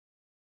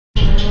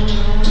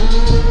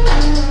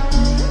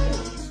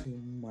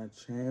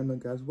channel,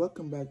 guys.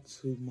 Welcome back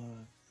to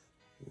my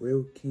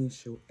Real King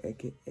Show,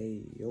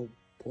 aka yo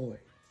boy.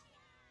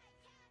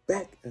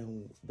 Back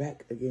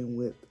again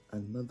with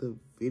another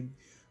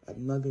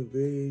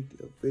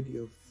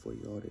video for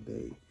y'all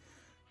today.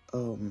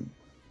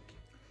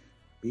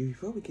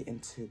 Before we get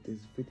into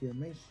this video,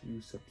 make sure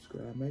you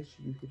subscribe. Make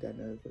sure you hit that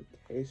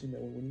notification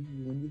bell.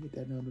 When you hit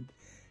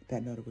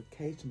that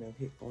notification bell,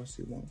 hit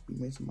also won't be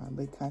missing my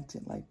late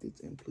content like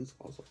this. And please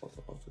also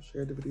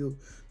share the video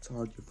to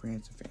all your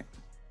friends and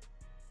family.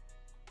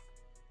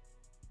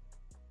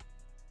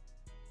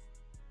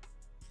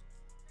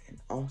 And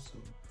also,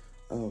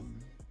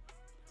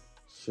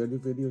 share the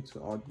video to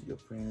all your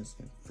friends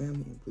and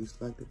family. And please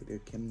like the video.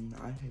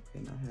 I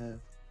have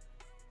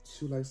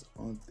 2 likes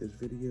on this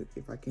video.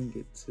 If I can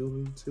get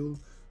two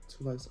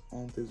likes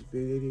on this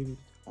video,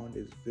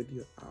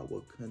 I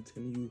will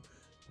continue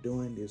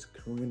doing this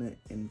CaRena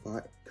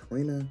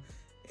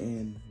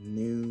and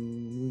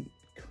new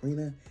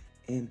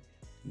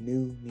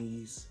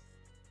niece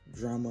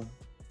drama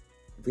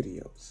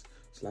videos.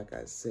 So like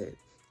I said,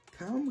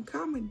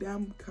 comment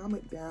down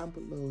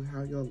below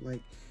how y'all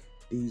like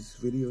these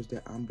videos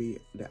that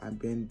I've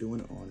been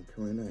doing on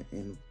CaRena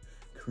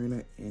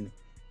and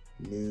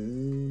new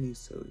niece.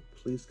 So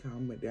please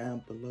comment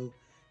down below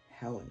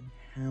how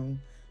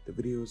the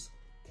videos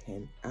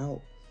came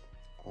out.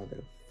 Are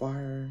they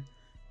fire?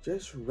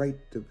 Just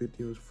rate the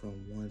videos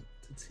from 1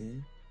 to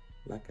 10.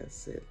 Like I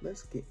said,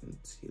 let's get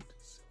into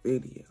this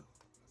video.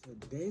 So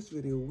today's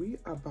video, we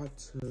about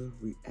to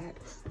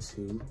react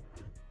to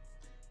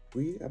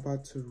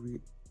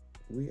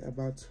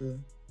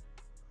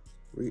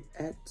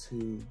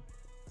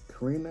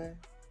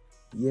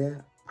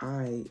CaRena-Yeah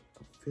Aight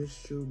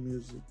official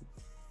music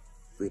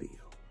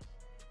video.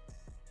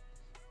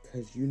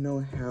 Cause you know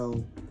how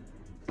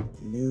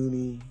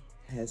Noonie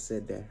has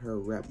said that her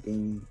rap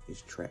game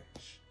is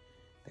trash.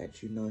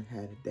 That you know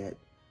how that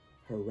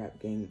her rap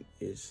game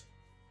is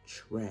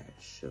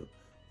trash. So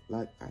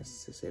like I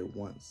said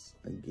once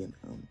again,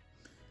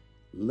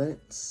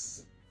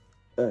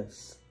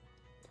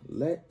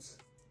 let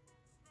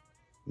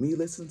me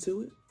listen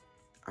to it.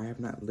 I have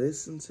not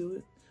listened to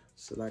it.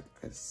 So like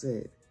I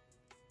said,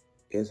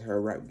 is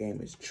her rap game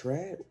is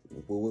trash?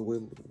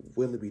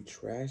 Will it be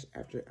trash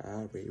after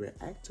I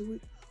react to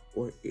it?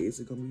 Or is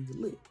it gonna be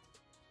lit?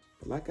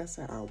 But like I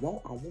said, I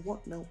won't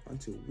know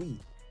until we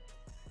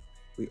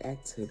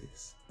react to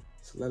this.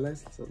 So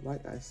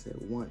like I said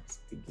once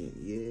again,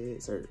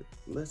 yes sir,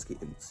 let's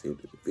get into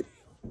the video.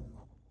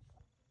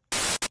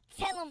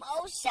 Tell him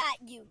O shot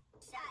you.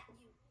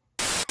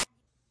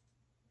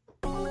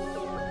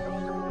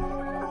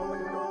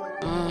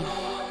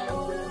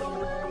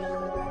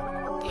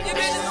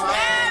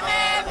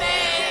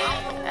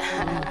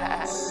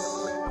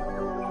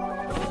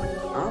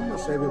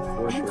 Save it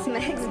for It's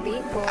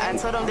MEGBEATZ, boy. I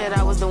told him that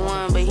I was the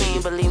one, but he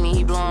ain't believe me.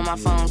 He blowing my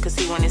phone cause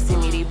he wanna see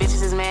me. These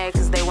bitches is mad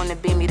cause they wanna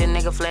beat me. The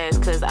nigga flash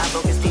cause I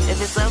broke his teeth. If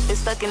it's up,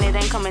 it's stuck and it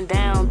ain't coming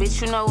down.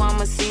 Bitch, you know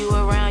I'ma see you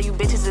around. You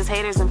bitches is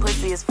haters and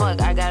pussy as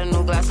fuck. I got a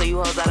new glass so you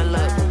hoes out of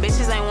luck.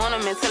 Bitches ain't want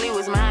him until he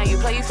was mine. You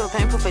play, you feel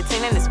painful,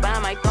 15 in the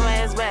spine. Might throw my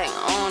ass back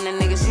on the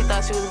nigga. She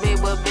thought she was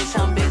big, but bitch,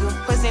 I'm bigger.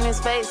 Pussy in his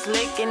face,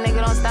 licking.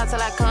 Nigga don't stop till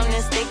I come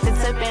and stick the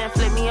tip and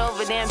flip me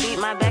over, then beat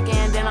my back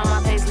end. Then on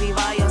my face, leave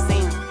all your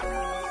scene.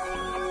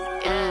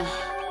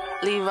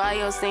 Leave all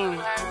your scene.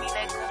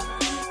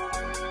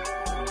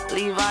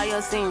 Leave all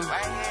your scene.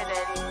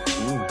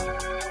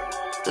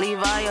 Leave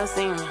all your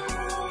scene.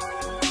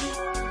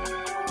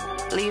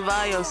 Leave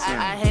all your scene.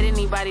 I hate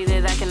anybody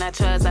that I cannot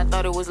trust. I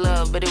thought it was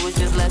love, but it was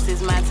just lust.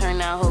 It's my turn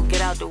now, ho,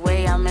 get out the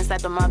way. I'm inside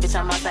the mob, bitch,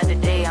 I'm outside the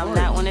day. I'm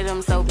not one of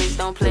them, so bitch,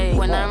 don't play.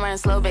 When I'm running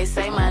slow, babe,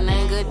 say my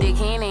name. Good dick,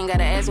 he ain't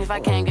gotta ask me if I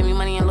can. Give me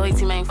money and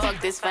loyalty, man,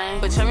 fuck this fame.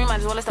 But Cherry might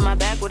as well listen my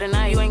back with a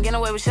knife. You ain't getting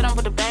away with shit, I'm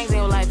put the bangs in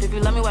your life. If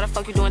you love me, why the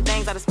fuck you doing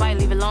things out of spite?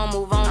 Leave it alone,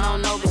 move on, I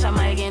don't know, bitch, I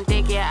might get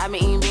thick. Yeah, I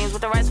been eating beans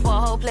with the rice for a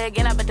whole play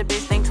again. I bet the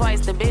bitch think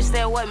twice. The bitch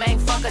said what, man,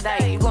 fuck a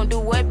die. You gon' do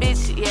what,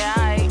 bitch? Yeah,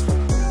 aight.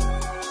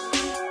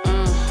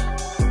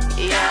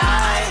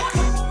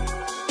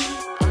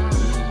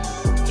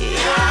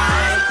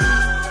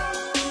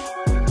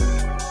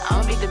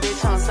 I'ma beat the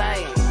bitch on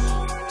sight.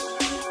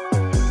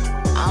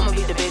 I'ma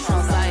beat the bitch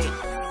on sight.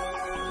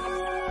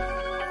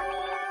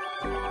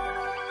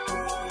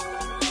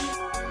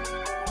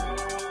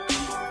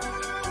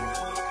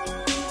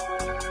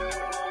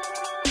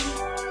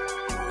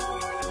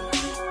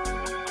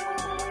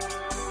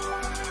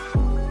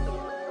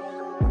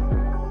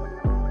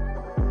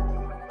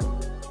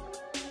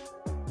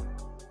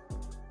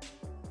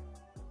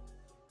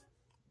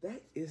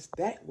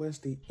 That was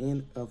the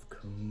end of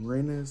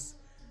CaRena's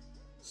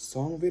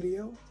song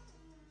video.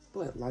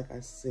 But like I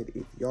said,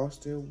 if y'all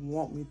still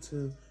want me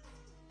to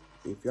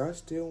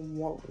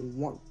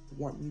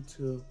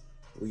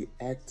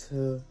react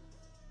to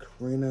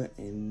CaRena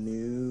and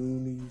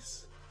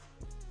Noonie's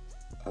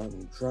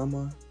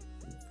drama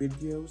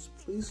videos,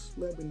 please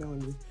let me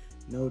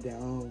know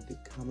down in the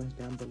comments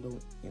down below.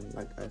 And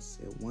like I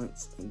said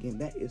once again,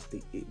 that is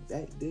the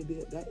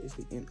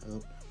end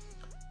of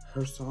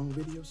her song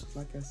videos.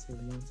 Like I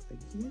said once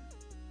again,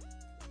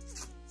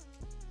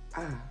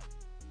 I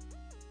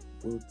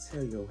will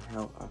tell you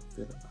how I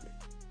feel about it.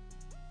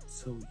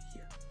 So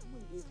yeah, I'm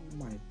gonna give you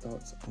my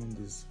thoughts on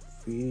this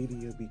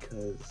video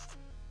because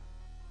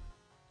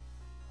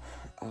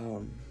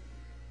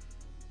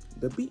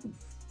the beat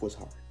was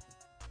hard.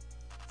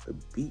 The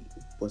beat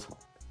was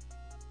hard.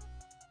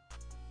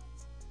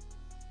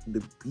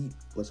 The beat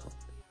was hard.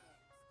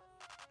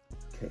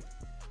 Okay.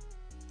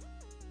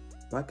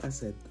 Like I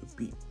said, the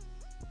beat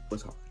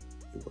was hard.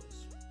 It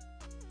was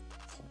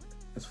hard.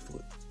 That's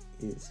what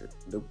it is.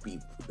 The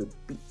beat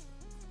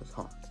was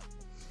hard.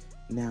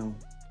 Now,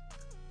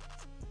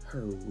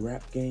 her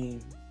rap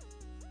game,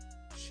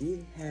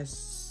 she has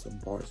some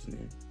bars in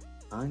there.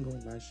 I ain't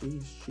gonna lie,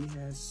 she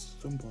has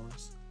some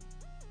bars.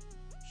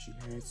 She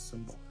has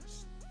some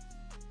bars.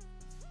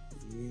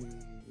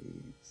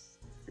 Yes.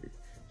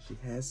 She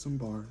has some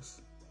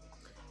bars.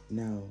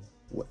 Now,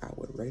 what I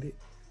would rate it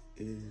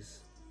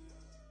is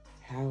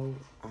how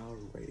I'll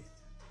rate it.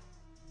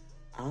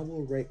 I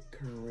will rate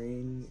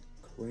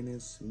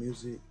CaRena's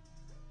music,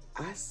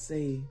 I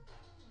say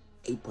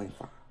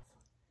 8.5.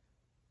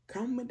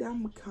 Comment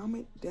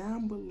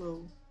down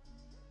below,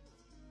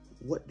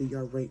 what do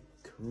y'all rate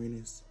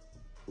CaRena's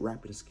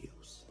rapping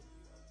skills?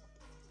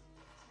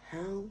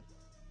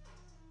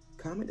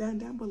 Comment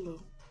down below.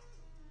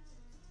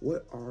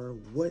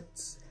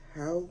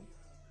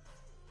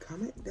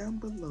 Comment down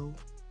below.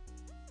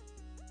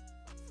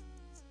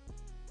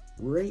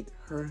 Rate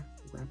her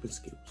rapping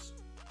skills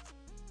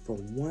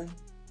from 1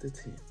 to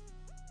 10.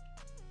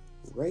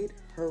 Rate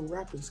her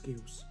rapping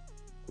skills.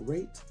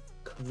 Rate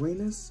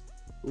CaRena's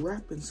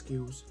rapping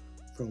skills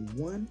from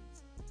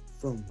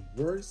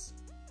worst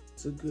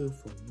to good,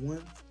 from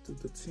 1 to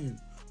the 10.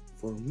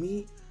 For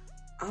me,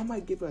 I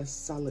might give her a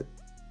solid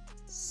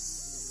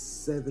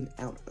 7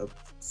 out of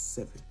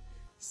 7.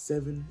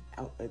 7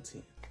 out of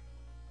 10.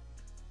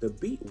 The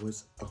beat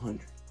was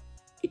 100.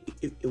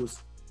 It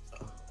was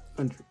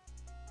 100.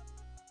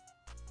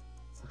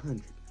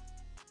 100.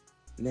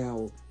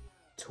 Now,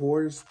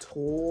 towards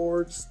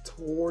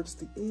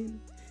the end,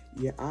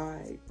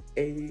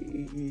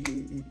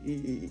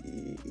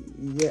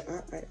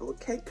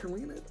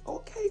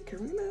 okay,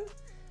 CaRena,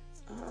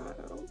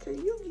 okay,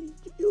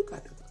 you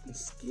got the fucking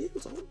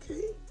skills,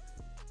 okay,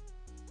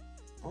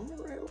 all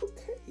right,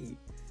 okay,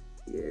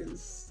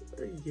 yes,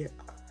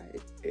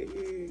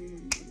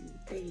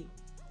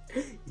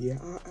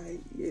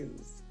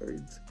 yes,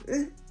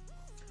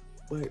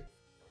 but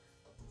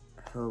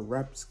her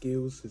rap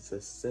skills is a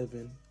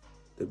 7.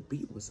 The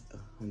beat was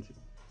 100.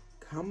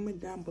 Comment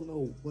down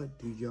below, what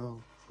do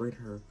y'all rate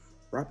her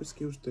rapping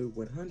skills to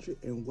 100,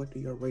 and what do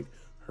y'all rate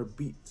her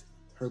beat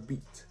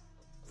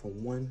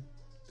from 1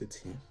 to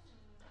 10?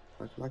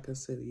 Like I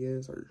said,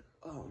 yes, or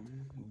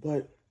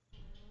but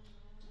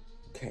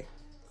okay,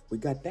 we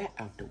got that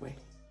out the way.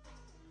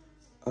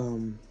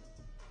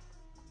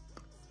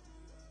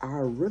 I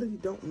really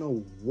don't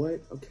know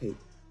what. Okay,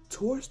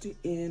 towards the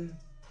end,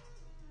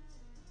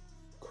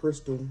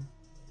 Crystal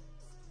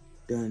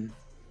done,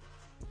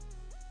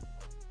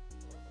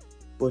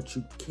 but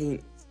you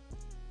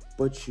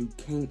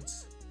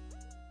can't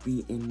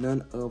be in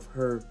none of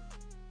her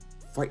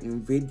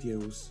fighting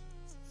videos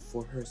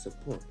for her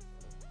support.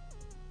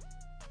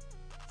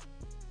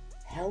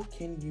 How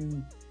can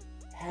you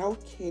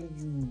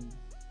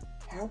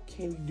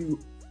do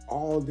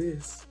all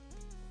this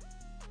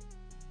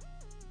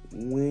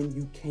when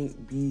you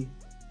can't be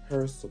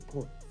her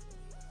support?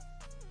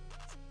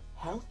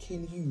 How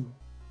can you,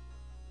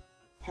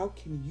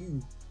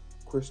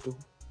 Crystal?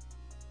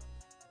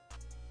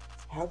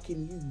 How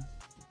can you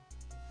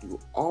do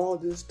all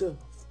this stuff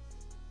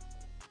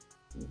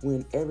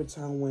when every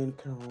time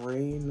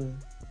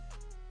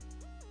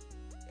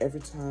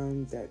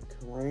that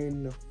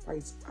CaRena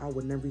fights, I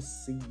would never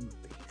see you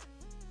there?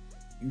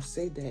 You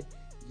say that,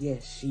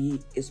 yes, she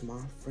is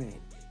my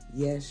friend.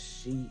 Yes,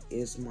 she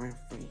is my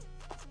friend.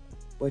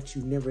 But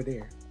you never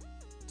there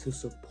to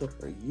support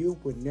her. You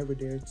were never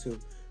there to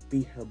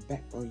be her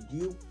backbone.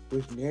 You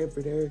was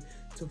never there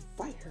to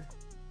fight her.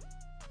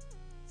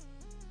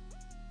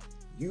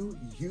 You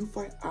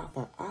fight, I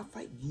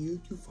fight,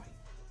 you fight.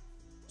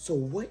 So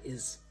what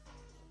is,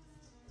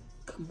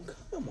 come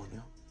on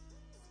now.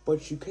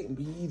 But you can't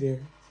be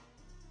there.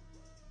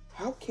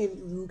 How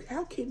can you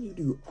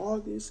do all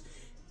this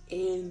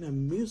in a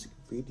music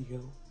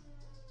video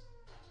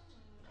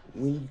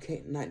when you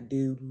can't not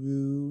do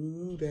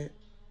that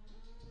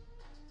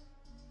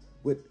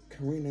with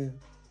CaRena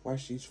while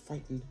she's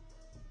fighting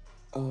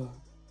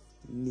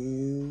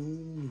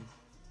new?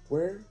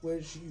 Where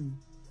was you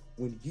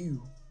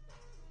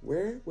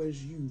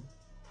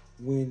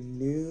when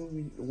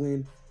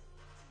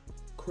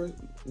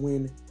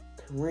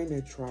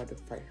CaRena tried to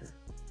fight her?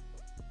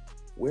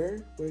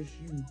 Where was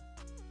you?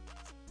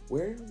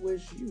 Where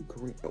was you,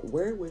 CaRena?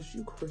 Where was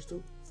you,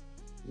 Crystal,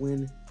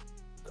 when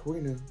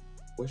CaRena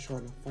was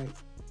trying to fight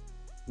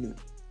Nuni?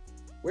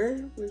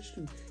 Where was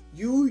you?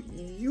 You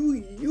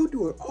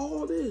doing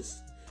all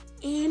this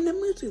in the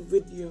music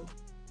video,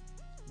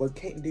 but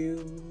can't do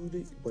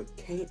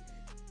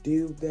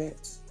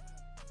that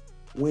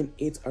when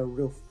it's a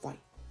real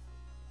fight.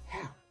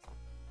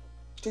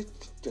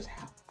 Just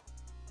how?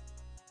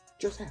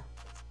 Just how?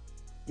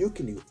 You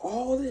can do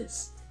all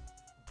this,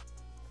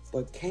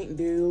 but can't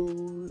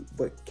do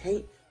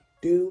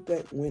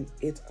that when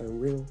it's a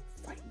real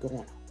fight going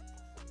on.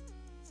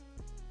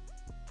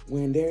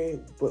 When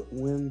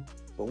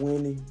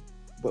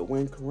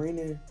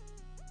CaRena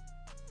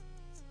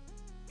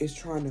is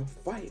trying to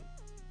fight,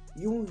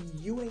 you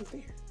ain't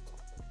there.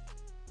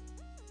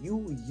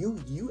 You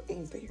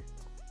ain't there.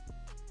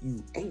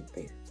 You ain't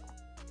there.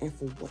 And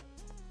for what?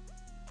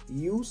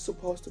 You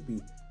supposed to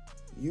be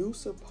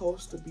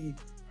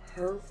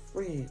her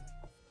friend,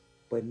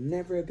 but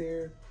never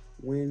there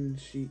when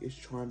she is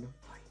trying to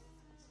fight.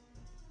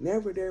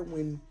 Never there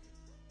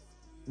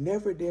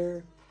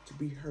to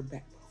be her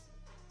backbone.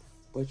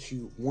 But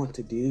you want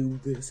to do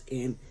this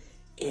in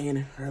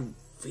her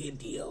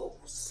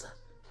videos.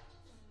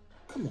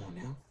 Come on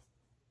now.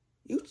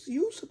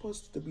 You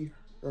supposed to be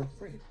her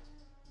friend.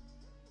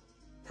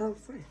 Her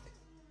friend.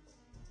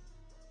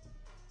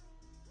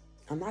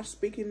 I'm not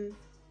speaking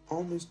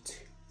on this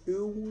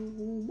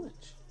too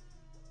much.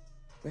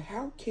 But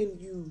how can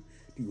you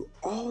do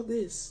all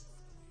this,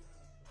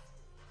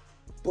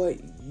 but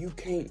you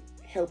can't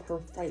help her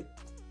fight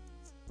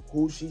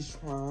who she's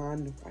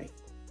trying to fight?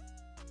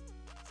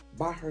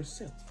 By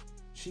herself.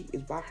 She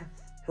is by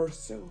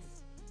herself.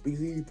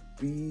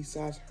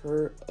 Besides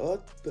her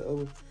other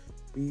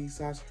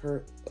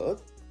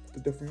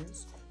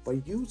friends,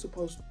 but you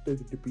supposed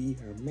to be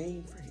her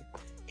main friend,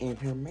 and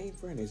her main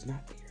friend is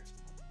not there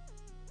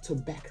to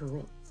back her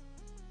up,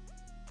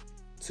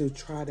 to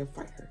try to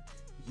fight her.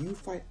 You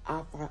fight,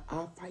 I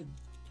fight,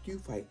 you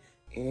fight,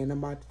 and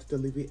I'm about to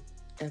leave it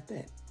at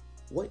that.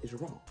 What is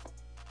wrong?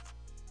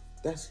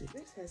 That's it.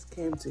 This has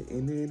came to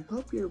an end.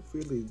 Hope you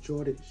really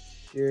enjoyed it,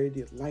 shared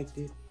it, liked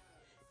it.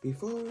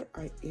 Before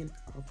I end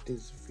off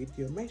this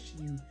video, make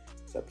sure you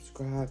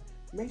subscribe.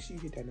 Make sure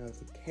you hit that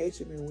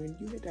notification bell. When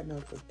you hit that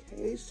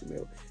notification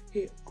bell,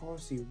 hit all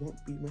so you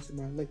won't be missing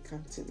my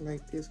content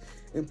like this.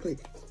 And please,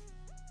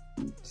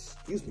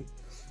 excuse me.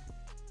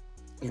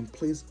 And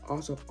please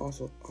also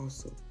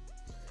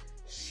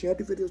share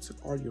the video to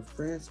all your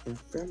friends and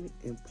family.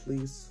 And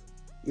please,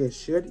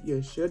 share the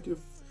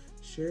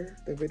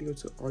video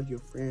to all your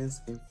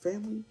friends and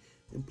family.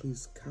 And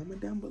please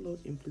comment down below.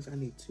 And please, I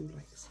need 2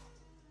 likes.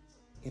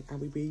 And I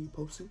will be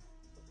posting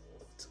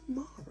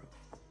tomorrow.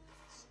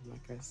 So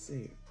like I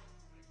said,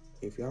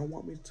 if y'all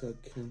want me to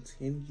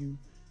continue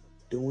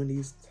doing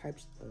these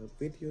types of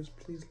videos,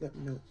 please let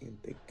me know in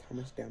the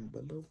comments down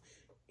below.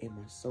 And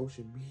my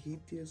social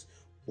medias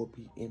will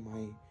be in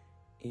my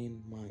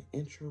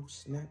intro,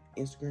 Snap,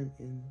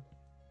 Instagram,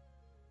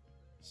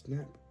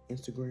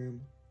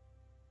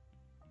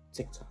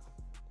 TikTok.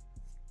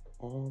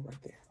 All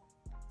right there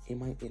in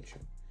my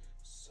intro.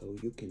 So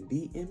you can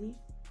DM me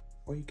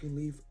or you can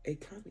leave a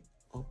comment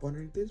up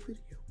under this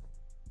video.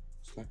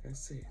 So like I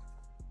said,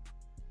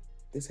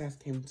 this has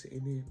came to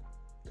an end.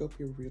 Hope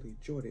you really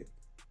enjoyed it,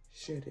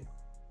 shared it,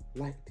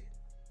 liked it.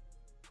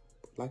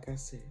 But like I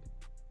said,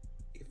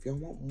 if y'all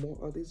want more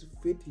of these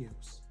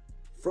videos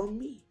from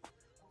me,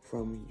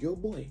 from your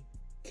boy,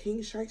 King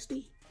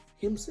Shiesty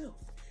himself,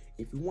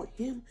 if you want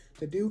him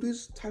to do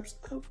these types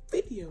of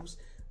videos,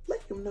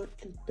 let him know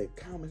in the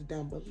comments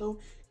down below.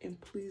 And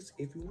please,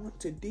 if you want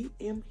to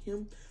DM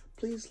him,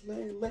 please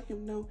let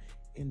him know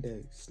in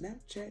the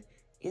Snapchat,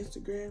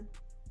 Instagram,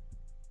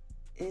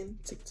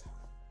 and TikTok.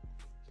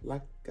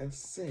 Like I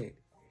said,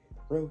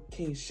 Real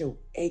King Show,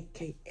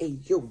 aka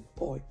your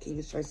boy King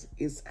Shiesty,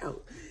 is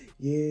out.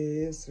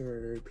 Yes,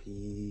 sir.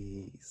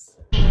 Peace.